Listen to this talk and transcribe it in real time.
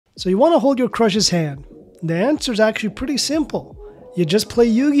So you want to hold your crush's hand. The answer is actually pretty simple. You just play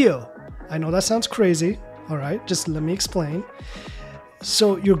Yu-Gi-Oh! I know that sounds crazy. Alright, just let me explain.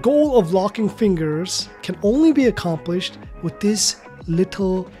 So your goal of locking fingers can only be accomplished with this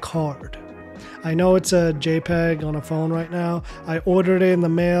little card. I know it's a JPEG on a phone right now. I ordered it in the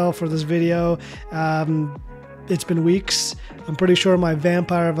mail for this video. It's been weeks. I'm pretty sure my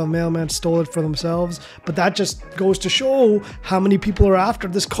vampire of a mailman stole it for themselves. But that just goes to show how many people are after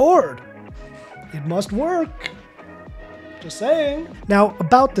this card. It must work. Just saying. Now,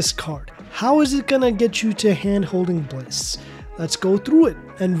 about this card. How is it gonna get you to hand-holding bliss? Let's go through it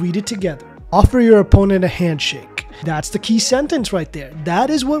and read it together. Offer your opponent a handshake. That's the key sentence right there. That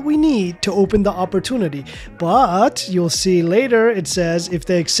is what we need to open the opportunity. But you'll see later it says if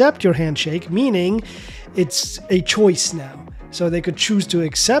they accept your handshake, meaning it's a choice now. So they could choose to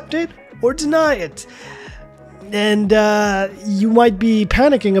accept it or deny it. And you might be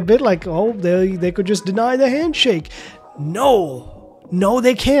panicking a bit like, oh, they could just deny the handshake. No,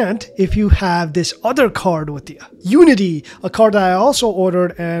 they can't if you have this other card with you. Unity, a card that I also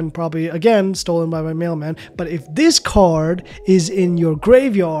ordered and probably, again, stolen by my mailman. But if this card is in your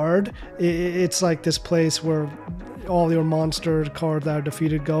graveyard, it's like this place where all your monster cards that are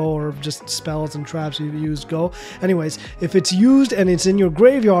defeated go, or just spells and traps you use go. Anyways, if it's used and it's in your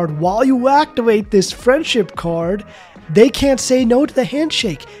graveyard while you activate this friendship card, they can't say no to the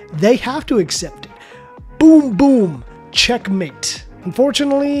handshake. They have to accept it. Boom, boom, checkmate.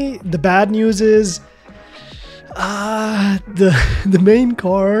 Unfortunately, the bad news is the main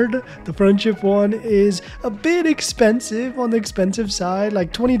card, the friendship one, is a bit expensive, on the expensive side,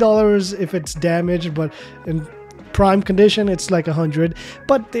 like $20 if it's damaged, but in prime condition it's like $100.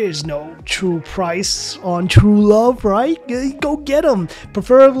 But there's no true price on true love, right? Go get them.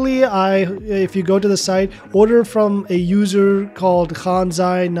 Preferably, if you go to the site, order from a user called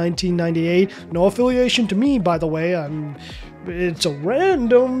Khanzai 1998. No affiliation to me, by the way. It's a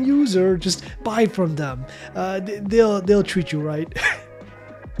random user. Just buy from them. They'll treat you right.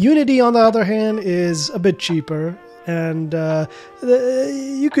 Unity, on the other hand, is a bit cheaper, and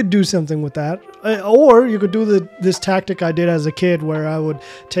you could do something with that. Or you could do this tactic I did as a kid, where I would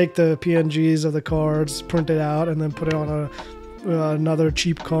take the PNGs of the cards, print it out, and then put it on another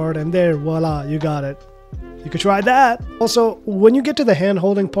cheap card, and there, voila, you got it. You could try that. Also, when you get to the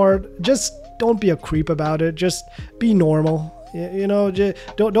hand-holding part, just don't be a creep about it. Just be normal. You know,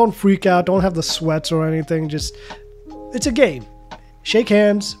 don't freak out. Don't have the sweats or anything. Just, it's a game. Shake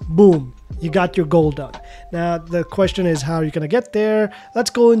hands. Boom. You got your goal done. Now, the question is, how are you going to get there? Let's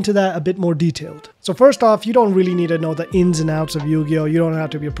go into that a bit more detailed. So first off, you don't really need to know the ins and outs of Yu-Gi-Oh! You don't have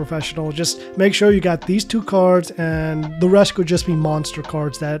to be a professional. Just make sure you got these two cards, and the rest could just be monster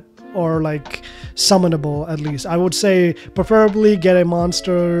cards that are like summonable. At least I would say preferably get a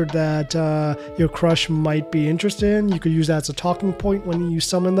monster that your crush might be interested in. You could use that as a talking point when you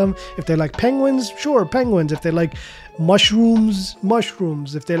summon them. If they like penguins, sure, penguins. If they like mushrooms,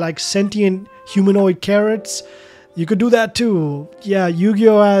 mushrooms. If they like sentient humanoid carrots, you could do that too. Yeah,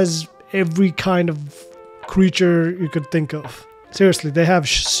 Yu-Gi-Oh! Has every kind of creature you could think of. Seriously, they have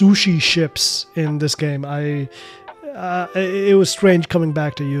sushi ships in this game. It was strange coming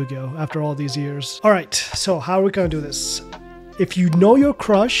back to Yu-Gi-Oh! After all these years. Alright, so how are we going to do this? If you know your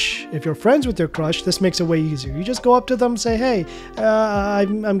crush, if you're friends with your crush, this makes it way easier. You just go up to them and say, hey,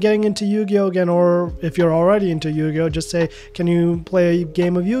 I'm getting into Yu-Gi-Oh! Again. Or if you're already into Yu-Gi-Oh!, just say, can you play a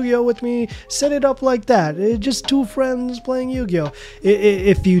game of Yu-Gi-Oh! With me? Set it up like that. It's just two friends playing Yu-Gi-Oh!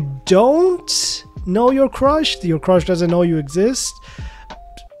 If you don't know your crush doesn't know you exist,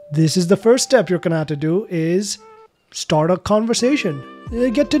 this is the first step you're going to have to do, is start a conversation.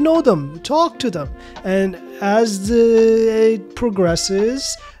 Get to know them, talk to them, and as it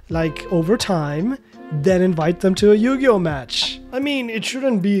progresses, like over time, then invite them to a Yu-Gi-Oh! Match. I mean, it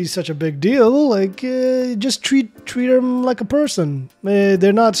shouldn't be such a big deal. Like, just treat them like a person.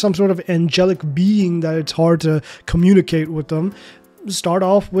 They're not some sort of angelic being that it's hard to communicate with them. Start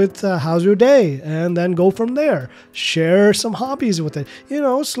off with how's your day, and then go from there. Share some hobbies with it. You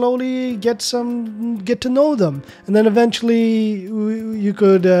know, slowly get to know them, and then eventually you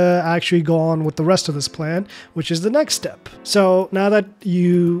could actually go on with the rest of this plan, which is the next step. So now that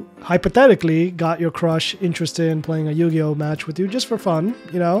you hypothetically got your crush interested in playing a Yu-Gi-Oh! Match with you just for fun,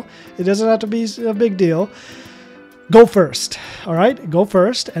 you know, it doesn't have to be a big deal. Go first, all right? Go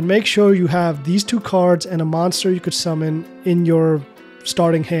first, and make sure you have these two cards and a monster you could summon in your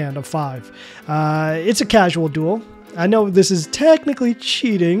starting hand of 5. It's a casual duel. I know this is technically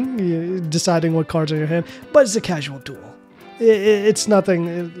cheating, deciding what cards are in your hand, but it's a casual duel. It's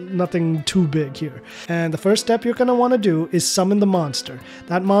nothing too big here. And the first step you're going to want to do is summon the monster.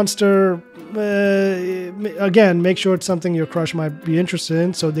 That monster, again, make sure it's something your crush might be interested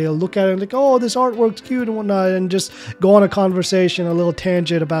in, so they'll look at it and like, oh, this artwork's cute and whatnot, and just go on a conversation, a little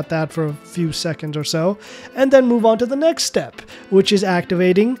tangent about that for a few seconds or so, and then move on to the next step, which is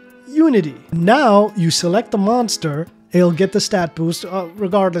activating Unity. Now you select the monster. It'll get the stat boost.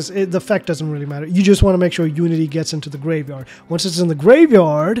 Regardless, the effect doesn't really matter. You just want to make sure Unity gets into the graveyard. Once it's in the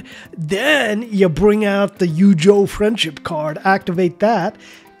graveyard, then you bring out the yugioh friendship card, activate that,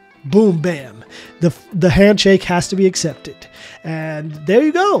 boom, bam. The handshake has to be accepted. And there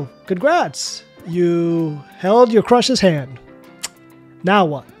you go. Congrats. You held your crush's hand. Now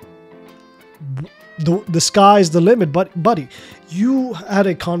what? The sky's the limit, buddy. You had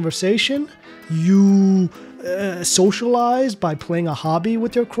a conversation. You socialized by playing a hobby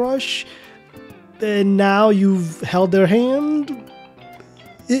with your crush, and now you've held their hand.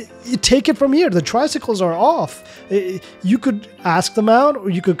 You take it from here. The tricycles are off. You could ask them out, or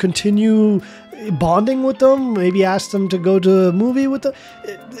you could continue bonding with them, maybe ask them to go to a movie with them.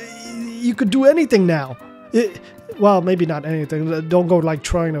 You could do anything now. Well, maybe not anything. Don't go like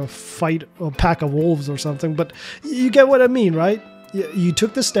trying to fight a pack of wolves or something, but you get what I mean, right? You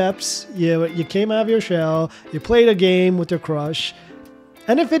took the steps, you came out of your shell, you played a game with your crush,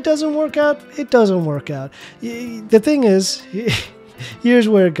 and if it doesn't work out, it doesn't work out. The thing is, here's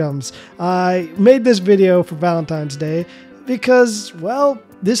where it comes. I made this video for Valentine's Day because, well,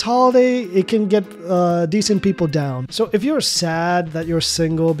 this holiday, it can get decent people down. So if you're sad that you're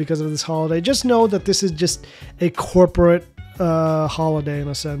single because of this holiday, just know that this is just a corporate holiday in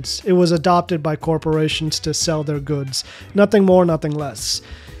a sense. It was adopted by corporations to sell their goods. Nothing more, nothing less.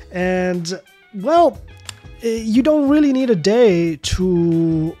 And, well, you don't really need a day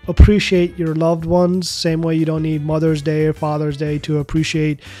to appreciate your loved ones, same way you don't need Mother's Day or Father's Day to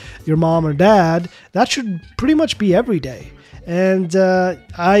appreciate your mom or dad. That should pretty much be every day. And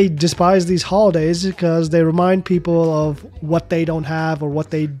I despise these holidays because they remind people of what they don't have or what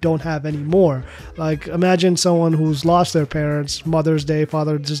they don't have anymore. Like, imagine someone who's lost their parents, Mother's Day,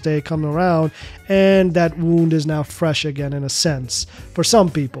 Father's Day coming around, and that wound is now fresh again in a sense. For some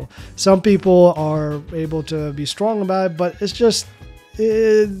people. Some people are able to be strong about it, but it's just...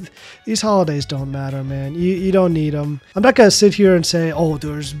 these holidays don't matter, man. You don't need them. I'm not gonna sit here and say, oh,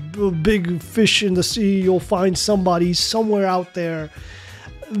 there's a big fish in the sea, you'll find somebody somewhere out there,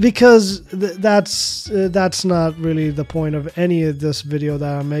 because that's not really the point of any of this video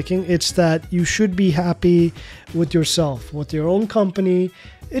that I'm making. It's that you should be happy with yourself, with your own company.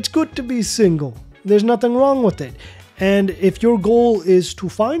 It's good to be single. There's nothing wrong with it. And if your goal is to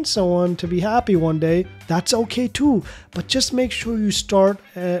find someone to be happy one day, that's okay too. But just make sure you start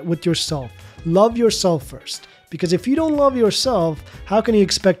with yourself. Love yourself first. Because if you don't love yourself, how can you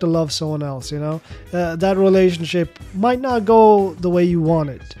expect to love someone else, you know? That relationship might not go the way you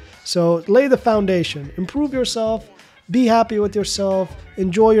want it. So lay the foundation. Improve yourself. Be happy with yourself.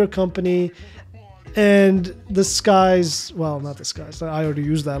 Enjoy your company. And the skies, well, not the skies. I already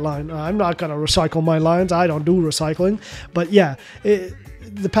used that line. I'm not going to recycle my lines. I don't do recycling. But yeah,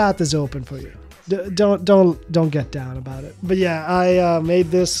 the path is open for you. Don't get down about it. But yeah, I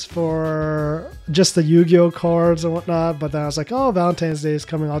made this for just the Yu-Gi-Oh cards and whatnot. But then I was like, oh, Valentine's Day is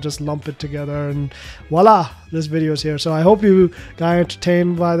coming. I'll just lump it together. And voila, this video is here. So I hope you got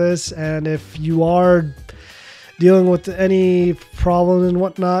entertained by this. And if you are dealing with any problems and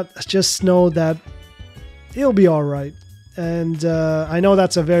whatnot, just know that it'll be all right. And I know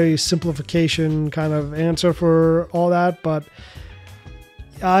that's a very simplification kind of answer for all that, but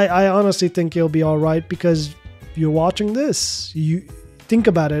I honestly think you'll be all right because you're watching this. You think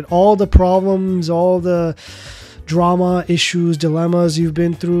about it, all the problems, all the drama, issues, dilemmas you've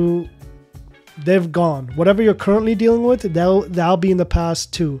been through, they've gone. Whatever you're currently dealing with, that'll be in the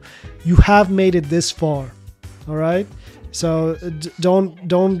past too. You have made it this far. All right? So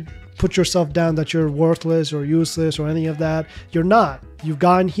don't put yourself down that you're worthless or useless or any of that. You're not. You've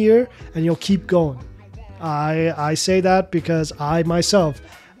gotten here and you'll keep going. I say that because I myself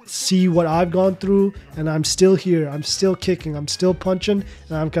see what I've gone through and I'm still here. I'm still kicking. I'm still punching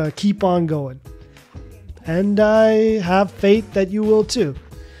and I'm going to keep on going. And I have faith that you will too.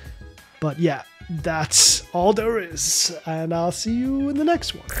 But yeah, that's all there is. And I'll see you in the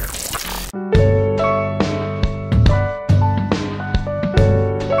next one.